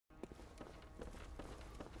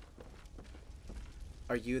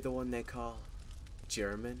Are you the one they call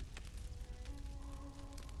German?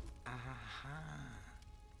 Aha.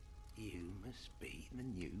 You must be the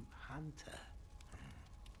new hunter.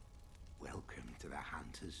 Welcome to the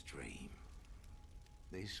hunter's dream.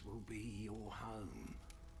 This will be your home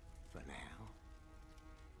for now.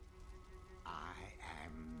 I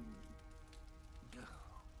am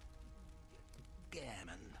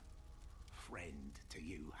Gammon, friend to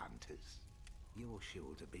you hunters. You're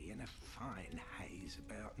sure to be in a fine haze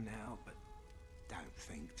about now, but don't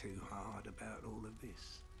think too hard about all of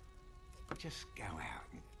this. Just go out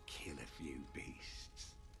and kill a few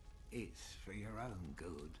beasts. It's for your own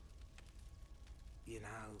good. You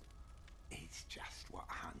know, it's just what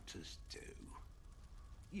hunters do.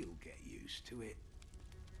 You'll get used to it.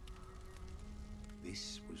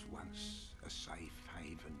 This was once a safe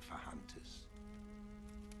haven for hunters.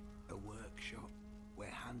 A workshop where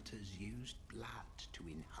hunters used blood to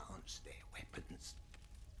enhance their weapons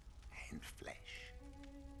and flesh.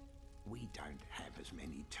 We don't have as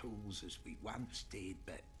many tools as we once did,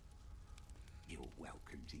 but you're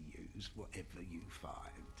welcome to use whatever you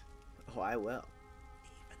find. Oh, I will.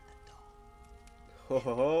 Even the dog.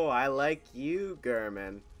 Oh, I like you,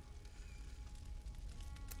 Gehrman.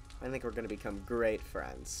 I think we're gonna become great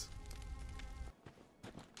friends.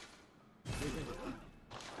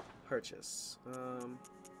 Purchase.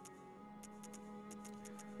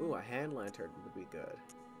 Ooh, a hand lantern would be good.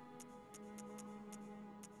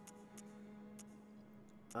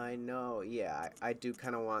 I know, yeah, I do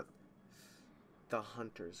kind of want the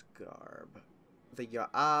hunter's garb. The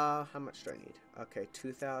how much do I need? Okay,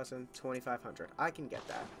 2,000, 2,500. I can get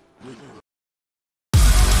that.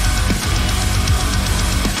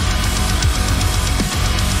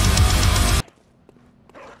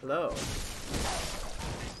 Hello.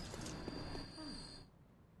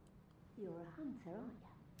 You're a hunter, aren't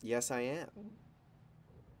you? Yes, I am.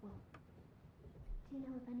 Well, do you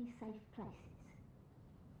know of any safe places?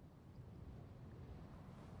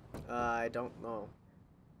 I don't know.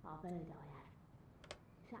 I've heard I have.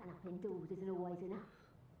 Shutting up indoors isn't always enough.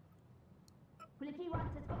 Well, if you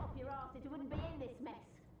hunters got off your asses, you wouldn't be in this mess.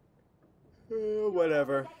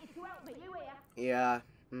 Whatever. That is to help me, you hear? Yeah.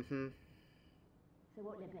 Mm-hmm. So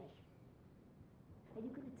what'll it be? Are you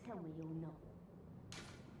going to tell me you're not?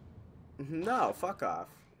 No, fuck off.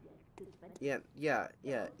 Good friend.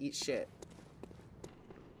 Yeah, eat shit.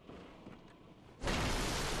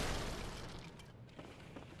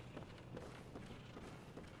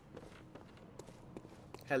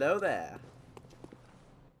 Hello there.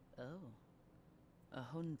 Oh, a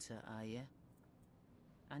hunter, are you?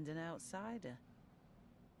 And an outsider?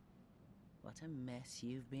 What a mess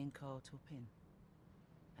you've been caught up in.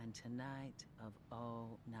 And tonight of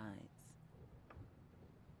all nights.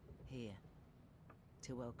 Here,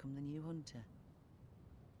 to welcome the new hunter.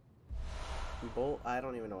 Bolt? I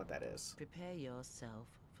don't even know what that is. Prepare yourself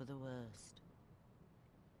for the worst.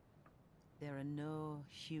 There are no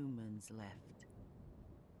humans left.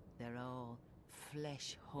 They're all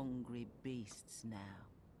flesh-hungry beasts now.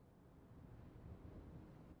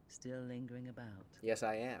 Still lingering about? Yes,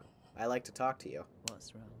 I am. I like to talk to you.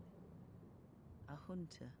 What's wrong? A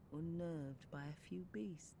hunter unnerved by a few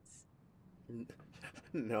beasts?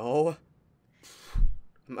 No.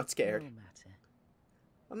 I'm not scared. No matter.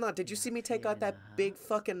 I'm not. Did you see me take out that big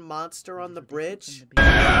fucking monster on the bridge?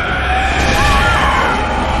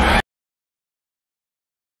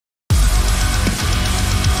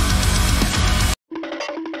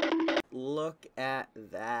 Look at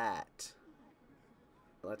that.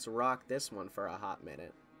 Let's rock this one for a hot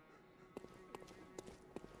minute.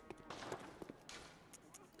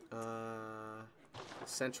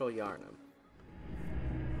 Central Yharnam.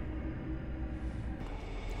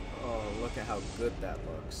 Oh, look at how good that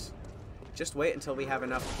looks. Just wait until we have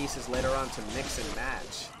enough pieces later on to mix and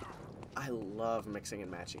match. I love mixing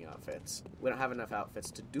and matching outfits. We don't have enough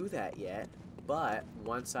outfits to do that yet, but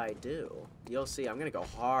once I do, you'll see I'm gonna go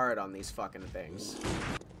hard on these fucking things.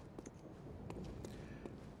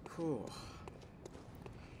 Whew.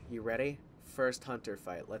 You ready? First hunter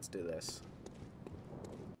fight. Let's do this.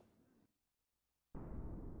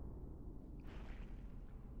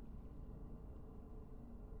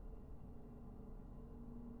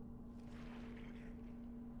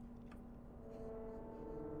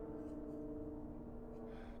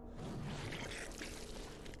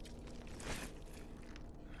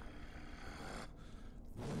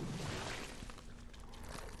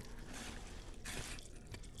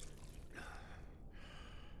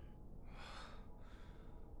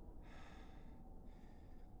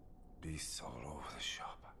 Beasts all over the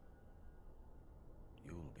shop.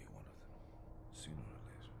 You'll be one of them, sooner or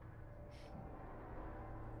later.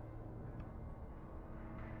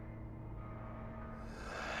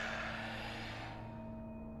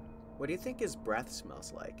 What do you think his breath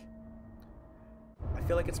smells like? I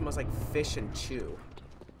feel like it smells like fish and chew.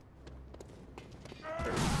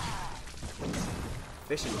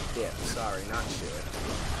 Fish and dip, sorry, not chew.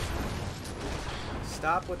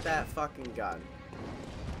 Stop with that fucking gun.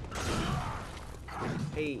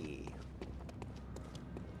 Hey.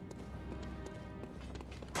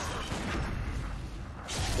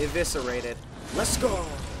 Eviscerated. Let's go!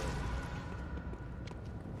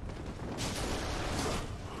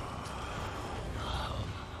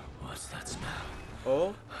 What's that smell?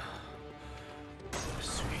 Oh?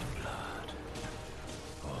 Sweet blood.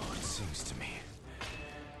 Oh, it sings to me.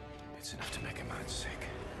 It's enough to make a man sick.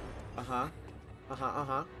 Uh-huh.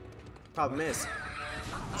 Uh-huh. Problem is...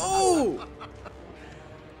 Oh!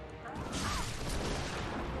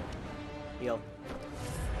 Heal.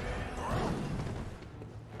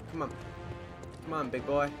 Come on. Come on, big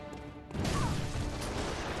boy.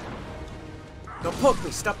 Don't poke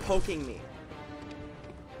me! Stop poking me!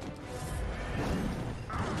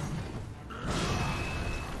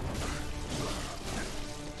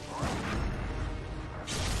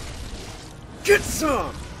 Get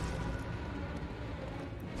some!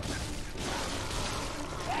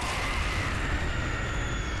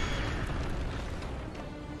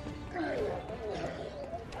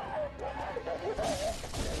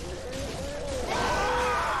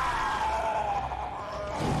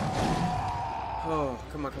 Oh,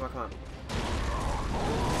 come on.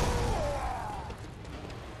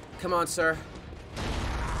 Come on, sir.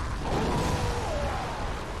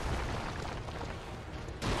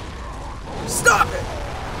 Stop it!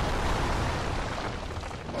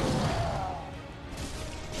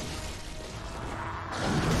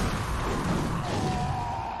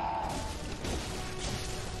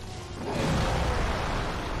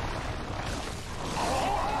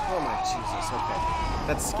 Oh my Jesus, okay.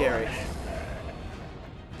 That's scary.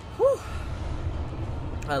 Whew.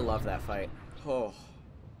 I love that fight. Oh.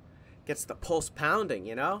 Gets the pulse pounding,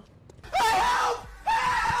 you know?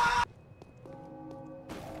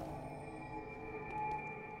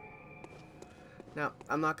 Now,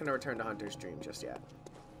 I'm not going to return to Hunter's Dream just yet.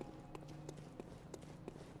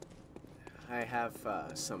 I have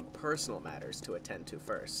some personal matters to attend to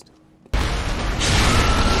first. Hello,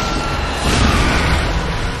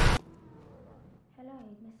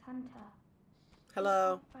 Miss Hunter.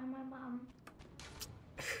 Hello. Find my mum.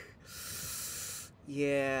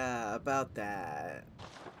 Yeah, about that.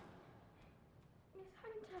 Miss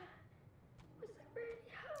Hunter, was it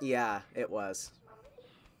really hard? Yeah, it was.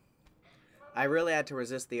 I really had to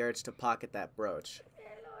resist the urge to pocket that brooch.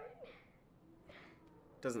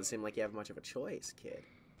 Doesn't seem like you have much of a choice, kid.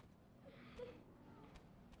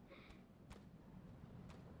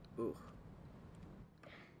 Ooh.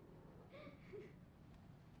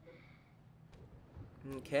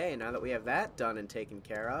 Okay, now that we have that done and taken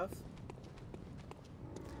care of,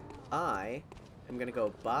 I am gonna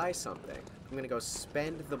go buy something. I'm gonna go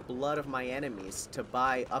spend the blood of my enemies to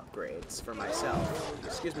buy upgrades for myself.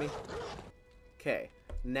 Excuse me. Okay,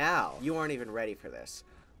 now, you aren't even ready for this.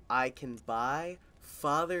 I can buy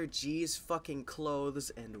Father G's fucking clothes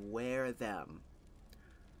and wear them.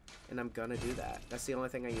 And I'm gonna do that. That's the only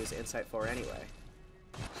thing I use Insight for anyway.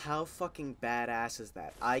 How fucking badass is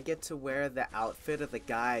that? I get to wear the outfit of the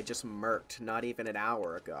guy I just murked not even an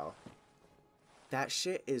hour ago. That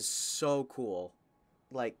shit is so cool.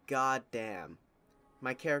 Like, goddamn.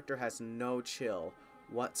 My character has no chill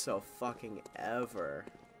whatso-fucking-ever.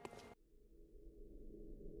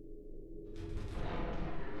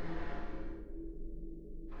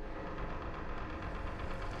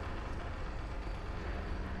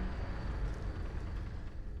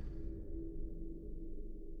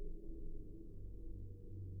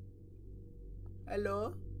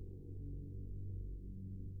 Hello?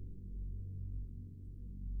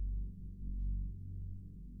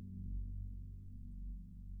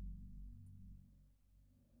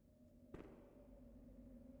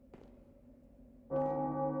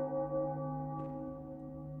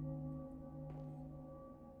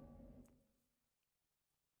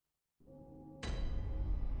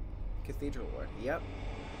 Cathedral Ward, yep.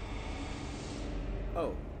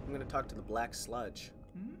 Oh, I'm gonna talk to the Black Sludge.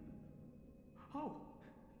 Hmm? Oh,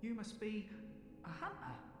 you must be a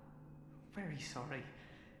hunter. Very sorry.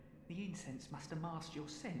 The incense must have masked your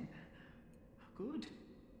scent. Good.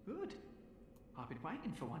 I've been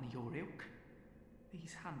waiting for one of your ilk.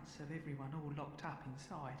 These hunts have everyone all locked up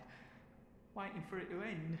inside, waiting for it to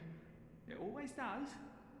end. It always does.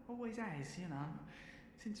 Always has, you know,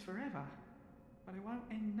 since forever. But it won't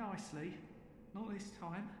end nicely. Not this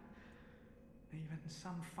time. Even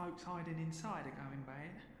some folks hiding inside are going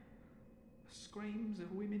bad. The screams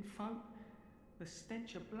of women folk, the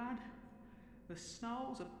stench of blood, the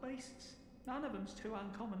snarls of beasts. None of them's too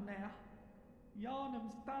uncommon now.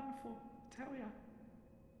 Yharnam's done for, tell ya.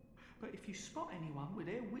 But if you spot anyone with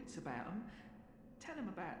their wits about 'em, tell 'em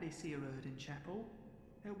about this here Erden Chapel.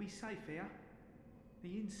 They'll be safe here.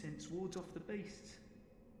 The incense wards off the beasts.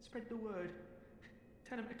 Spread the word.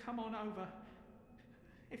 Tell 'em to come on over.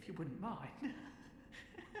 If you wouldn't mind.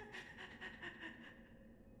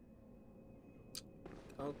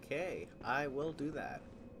 Okay, I will do that.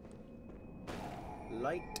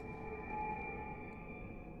 Light.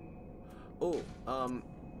 Oh,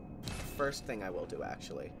 first thing I will do,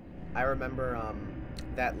 actually. I remember,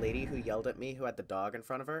 that lady who yelled at me who had the dog in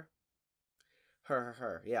front of her.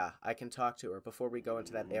 Her. Yeah, I can talk to her before we go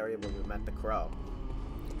into that area where we met the crow.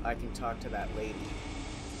 I can talk to that lady.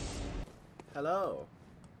 Hello.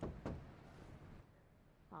 I've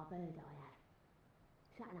heard I have.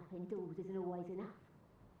 Shutting up indoors isn't always enough.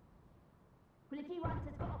 Well, if you once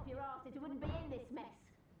had got off your arses, you wouldn't be in this mess.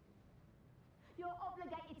 You're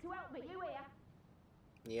obligated to help me, you hear?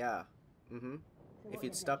 Yeah. Mm-hmm. So If what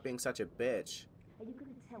you'd is stop it? being such a bitch. Are you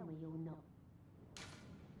going to tell me you're not?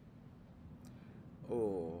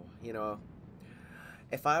 Oh, you know,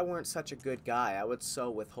 if I weren't such a good guy, I would so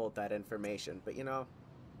withhold that information. But, you know,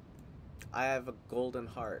 I have a golden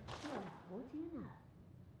heart. Well, what do you know?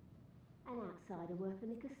 An outsider worth a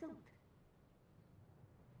lick of salt.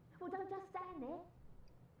 Well, don't just stand there.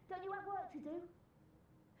 Don't you have work to do?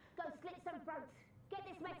 Go slit some throats. Get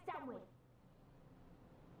this mess done with.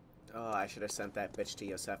 Oh, I should have sent that bitch to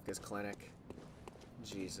Yosefka's clinic.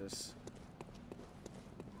 Jesus.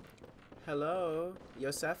 Hello,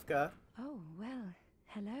 Yosefka. Oh, well,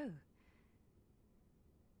 hello.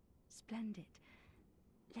 Splendid.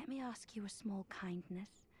 Let me ask you a small kindness.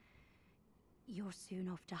 You're soon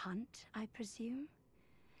off to hunt, I presume?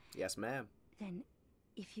 Yes, ma'am. Then,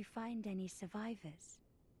 if you find any survivors,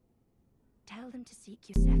 tell them to seek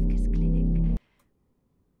Yosefka's clinic.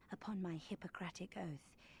 Upon my Hippocratic oath,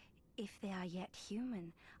 if they are yet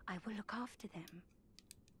human, I will look after them.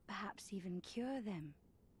 Perhaps even cure them.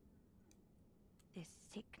 This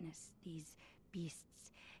sickness, these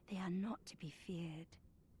beasts, they are not to be feared.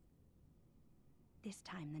 This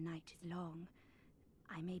time the night is long.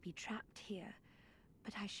 I may be trapped here,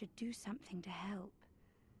 but I should do something to help.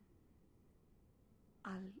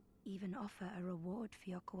 I'll even offer a reward for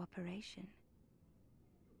your cooperation.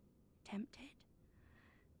 Tempted?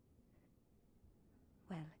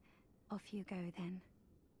 Well, off you go then.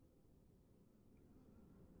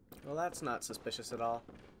 Well, that's not suspicious at all.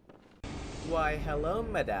 Why, hello,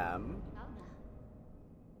 madame. Oh,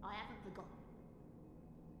 no. I haven't forgotten.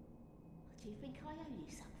 Do you think I owe you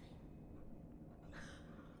something?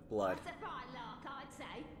 Blood. That's a fine lark, I'd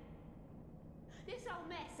say. This whole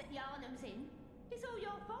mess that Yharnam's in, it's all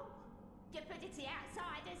your fault. Stupidity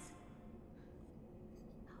outsiders.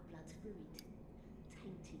 Our blood's ruined,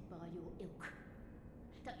 tainted by your ilk.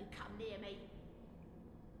 Don't you come near me.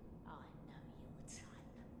 I know your type.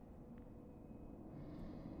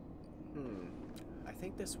 I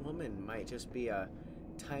think this woman might just be a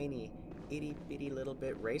tiny, itty-bitty little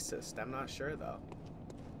bit racist. I'm not sure, though.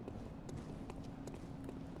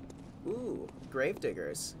 Ooh,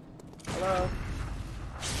 gravediggers. Hello.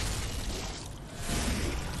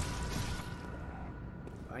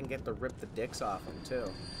 I can get to rip the dicks off them, too.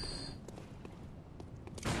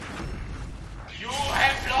 You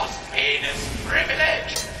have lost penis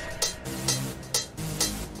privilege!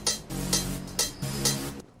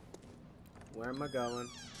 Where am I going?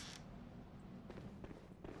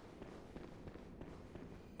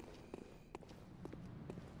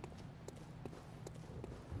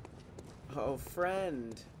 Oh,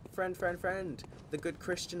 friend. Friend. The good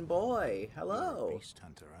Christian boy. You're a Hello. beast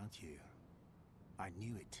hunter, aren't you? I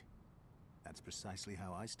knew it. That's precisely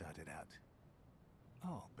how I started out.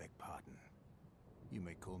 Oh, beg pardon. You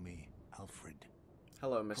may call me Alfred.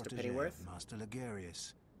 Hello, Mr. Protégé Pennyworth. of Master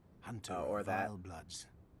Ligarius, hunter or of that. vile bloods.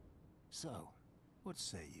 So, what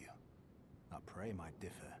say you? Our prey might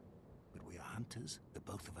differ, but we are hunters, the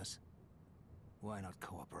both of us. Why not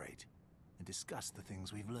cooperate and discuss the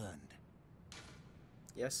things we've learned?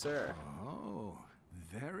 Yes, sir. Oh,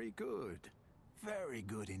 very good. Very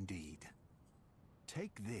good indeed.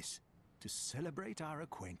 Take this to celebrate our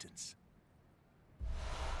acquaintance.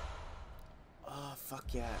 Oh,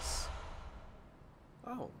 fuck yes.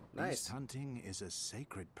 Oh, Beast nice. hunting is a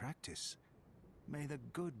sacred practice. May the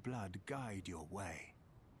good blood guide your way.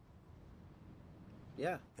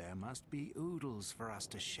 Yeah. There must be oodles for us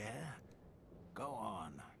to share. Go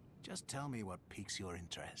on. Just tell me what piques your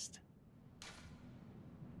interest.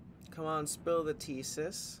 Come on, spill the tea,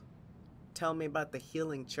 sis. Tell me about the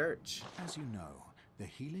Healing Church. As you know, the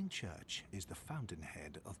Healing Church is the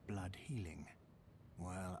fountainhead of blood healing.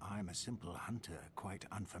 Well, I'm a simple hunter, quite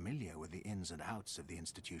unfamiliar with the ins and outs of the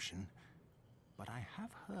institution. But I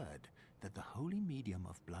have heard that the holy medium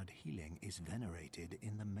of blood healing is venerated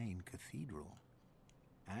in the main cathedral,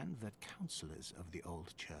 and that counselors of the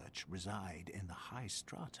old church reside in the high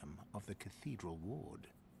stratum of the cathedral ward.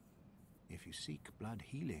 If you seek blood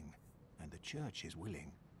healing, and the church is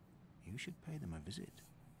willing, you should pay them a visit.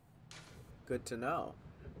 Good to know.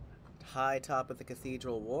 High top of the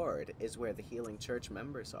cathedral ward is where the Healing Church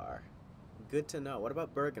members are. Good to know. What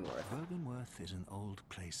about Byrgenwerth? Byrgenwerth is an old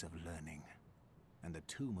place of learning, and the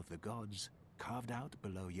Tomb of the Gods, carved out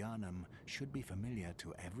below Yharnam, should be familiar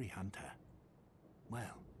to every hunter.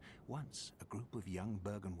 Well, once a group of young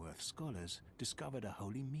Byrgenwerth scholars discovered a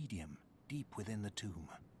holy medium deep within the tomb.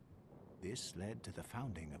 This led to the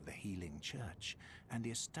founding of the Healing Church and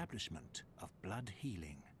the establishment of blood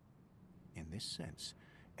healing. In this sense,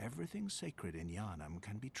 everything sacred in Yharnam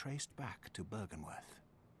can be traced back to Byrgenwerth.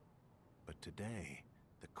 But today,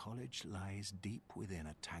 the college lies deep within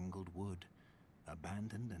a tangled wood,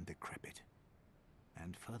 abandoned and decrepit.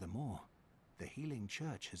 And furthermore, the Healing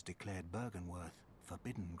Church has declared Byrgenwerth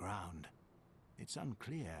forbidden ground. It's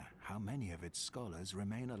unclear how many of its scholars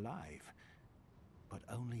remain alive, but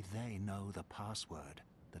only they know the password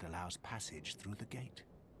that allows passage through the gate.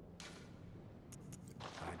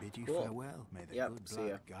 I bid you farewell. May the good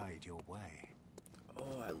blood guide your way.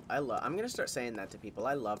 Oh, I'm gonna start saying that to people.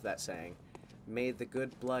 I love that saying. May the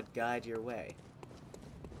good blood guide your way.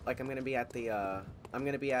 Like I'm gonna be at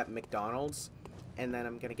McDonald's, and then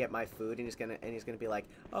I'm gonna get my food, and he's gonna be like,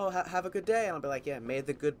 "Oh, have a good day," and I'll be like, "Yeah, may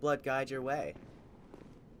the good blood guide your way."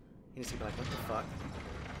 And he's gonna be like, "What the fuck?"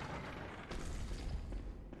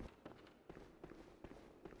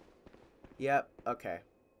 Yep. Okay.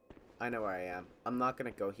 I know where I am. I'm not gonna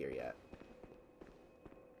go here yet.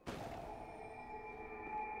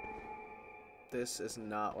 This is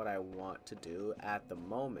not what I want to do at the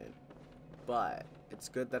moment, but it's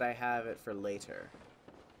good that I have it for later.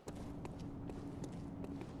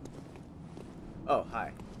 Oh,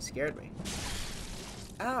 hi. You scared me.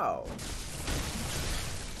 Ow.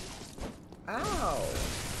 Ow.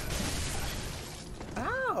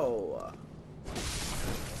 Ow.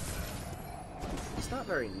 It's not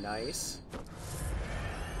very nice.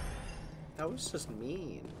 That was just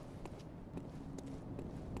mean.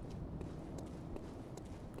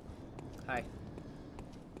 Hi.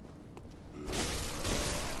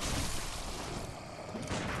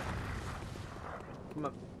 Come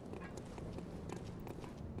on.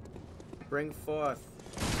 Bring forth.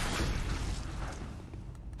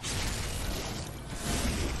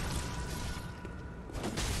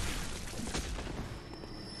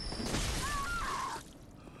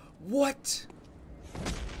 What?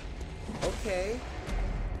 Okay.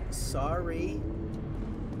 Sorry.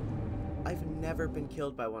 I've never been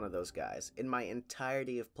killed by one of those guys in my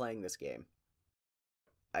entirety of playing this game.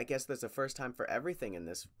 I guess there's a first time for everything in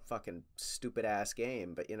this fucking stupid ass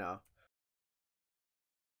game, but you know.